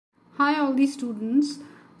Hi all the students.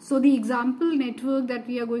 So the example network that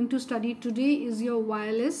we are going to study today is your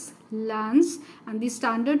wireless LANs, and the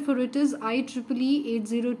standard for it is IEEE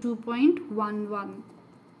 802.11.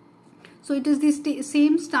 So it is the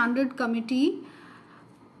same standard committee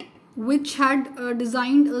which had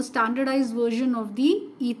designed a standardized version of the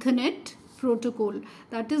Ethernet protocol,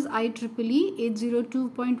 that is IEEE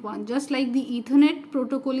 802.1. Just like the Ethernet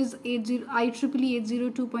protocol is IEEE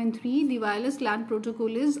 802.3, the wireless LAN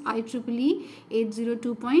protocol is IEEE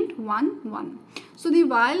 802.11. So the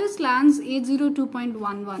wireless LAN's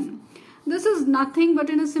 802.11. This is nothing but,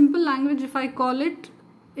 in a simple language, if I call it,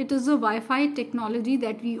 it is a Wi-Fi technology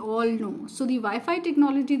that we all know. So the Wi-Fi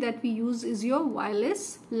technology that we use is your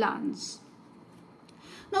wireless LANs.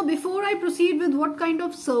 Now, before I proceed with what kind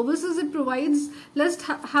of services it provides, let's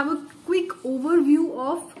have a quick overview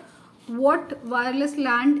of what wireless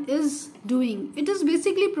LAN is doing. It is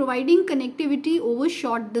basically providing connectivity over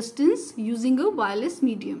short distance using a wireless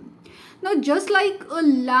medium. Now, just like a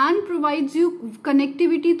LAN provides you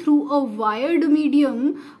connectivity through a wired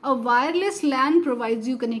medium, a wireless LAN provides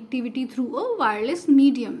you connectivity through a wireless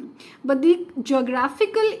medium. But the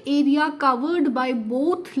geographical area covered by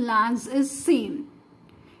both LANs is same.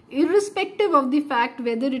 Irrespective of the fact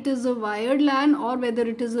whether it is a wired LAN or whether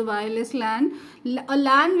it is a wireless LAN, a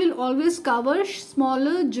LAN will always cover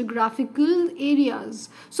smaller geographical areas.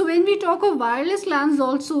 So when we talk of wireless LANs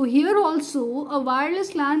also, here also a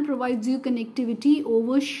wireless LAN provides you connectivity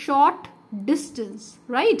over short distance,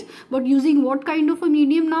 right? But using what kind of a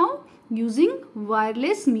medium now? Using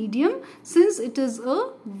wireless medium, since it is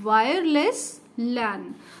a wireless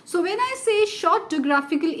LAN. So when I say short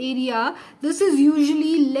geographical area, this is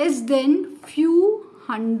usually less than few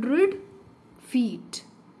hundred feet.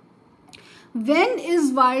 When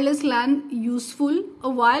is wireless LAN useful? A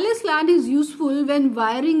wireless LAN is useful when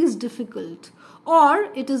wiring is difficult, or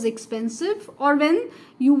it is expensive, or when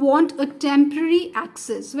you want a temporary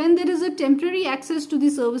access. When there is a temporary access to the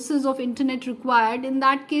services of internet required, in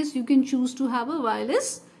that case you can choose to have a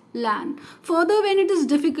wireless LAN. Further, when it is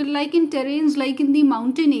difficult, like in terrains like in the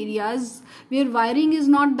mountain areas where wiring is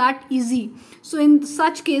not that easy, so in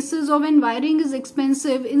such cases, or when wiring is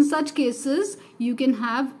expensive, in such cases you can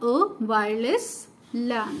have a wireless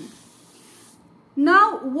LAN.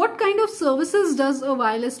 Now, what kind of services does a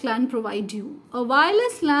wireless LAN provide you? A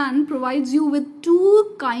wireless LAN provides you with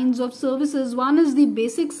two kinds of services. One is the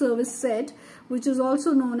basic service set, which is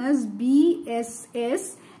also known as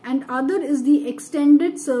BSS, and other is the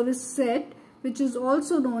extended service set, which is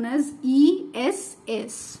also known as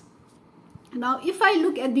ESS. Now, if I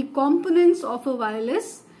look at the components of a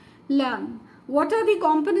wireless LAN, what are the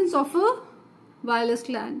components of a wireless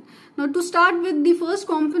LAN? Now, to start with, the first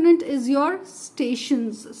component is your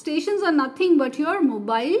stations. Stations are nothing but your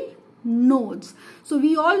mobile nodes. So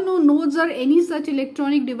we all know nodes are any such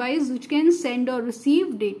electronic device which can send or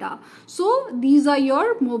receive data. So these are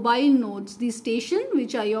your mobile nodes. The station,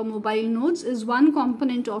 which are your mobile nodes, is one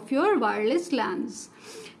component of your wireless LANs.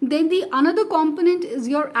 Then the another component is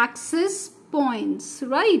your access points,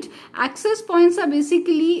 right? Access points are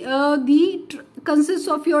basically consists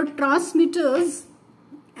of your transmitters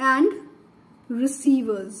and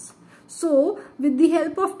receivers. So with the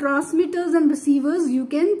help of transmitters and receivers, you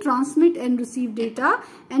can transmit and receive data,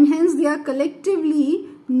 and hence they are collectively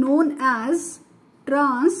known as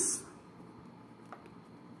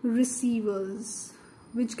receivers,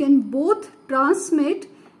 which can both transmit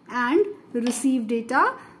and receive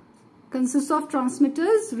data. Consists of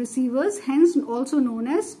transmitters, receivers, hence also known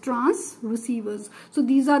as receivers. So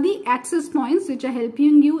these are the access points which are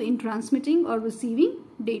helping you in transmitting or receiving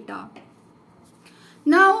data.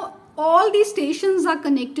 Now, all the stations are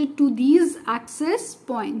connected to these access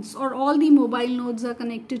points, or all the mobile nodes are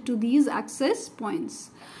connected to these access points.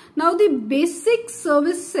 Now, the basic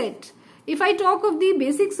service set, if I talk of the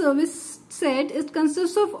basic service set, it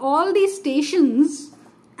consists of all the stations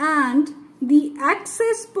and the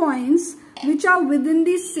access points which are within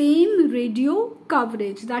the same radio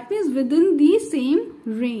coverage. That means within the same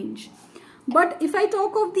range. But if I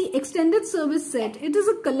talk of the extended service set, it is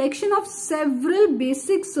a collection of several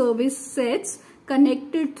basic service sets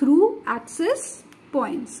connected through access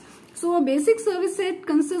points. So a basic service set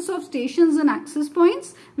consists of stations and access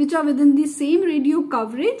points which are within the same radio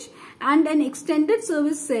coverage, and an extended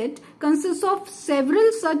service set consists of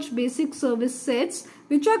several such basic service sets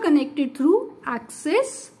which are connected through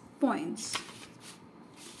access points.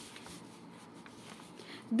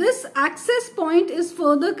 This access point is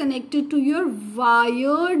further connected to your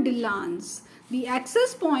wired LANs. The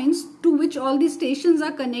access points to which all the stations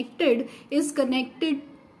are connected is connected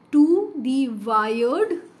to the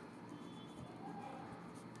wired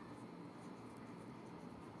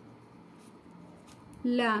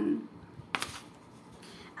LAN.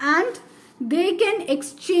 And they can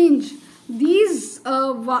exchange, these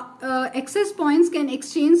access points can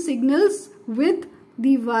exchange signals with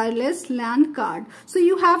the wireless LAN card. So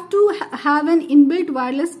you have to have an inbuilt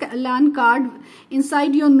wireless LAN card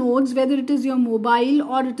inside your nodes, whether it is your mobile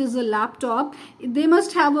or it is a laptop. They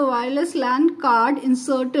must have a wireless LAN card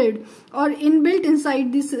inserted or inbuilt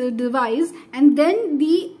inside this device, and then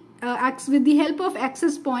with the help of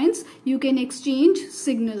access points you can exchange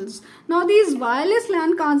signals. Now these wireless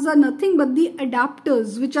LAN cards are nothing but the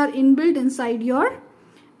adapters which are inbuilt inside your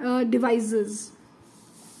devices.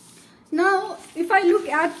 Now if I look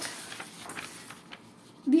at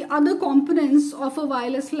the other components of a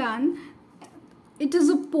wireless LAN, it is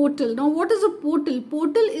a portal. Now what is a portal?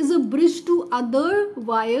 Portal is a bridge to other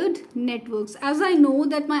wired networks. As I know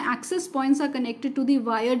that my access points are connected to the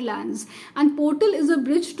wired LANs, and portal is a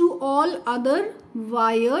bridge to all other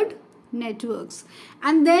wired networks.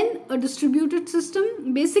 And then a distributed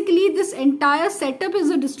system. Basically this entire setup is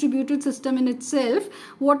a distributed system in itself.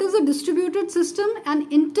 What is a distributed system? An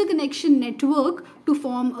interconnection network to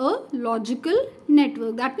form a logical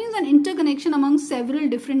network. That means an interconnection among several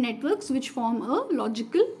different networks which form a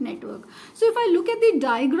logical network. So if I look at the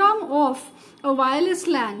diagram of a wireless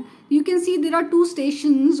LAN, you can see there are two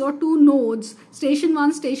stations or two nodes, station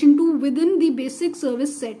 1, station 2, within the basic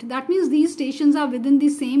service set. That means these stations are within the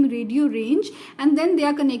same radio range, and then they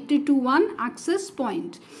are connected to one access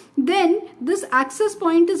point. Then this access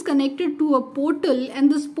point is connected to a portal, and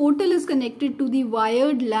this portal is connected to the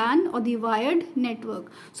wired LAN or the wired network.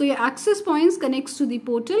 So your access points connects to the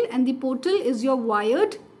portal, and the portal is your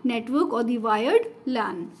wired network or the wired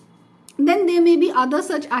LAN. Then there may be other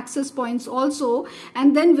such access points also,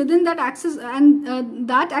 and then within that access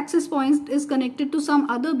that access point is connected to some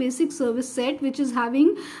other basic service set which is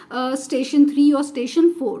having station 3 or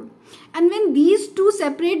station 4. And when these two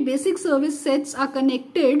separate basic service sets are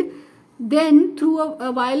connected then through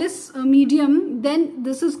a wireless medium, then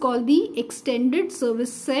this is called the extended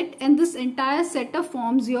service set, and this entire setup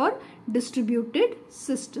forms your distributed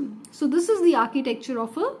system. So this is the architecture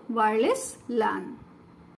of a wireless LAN.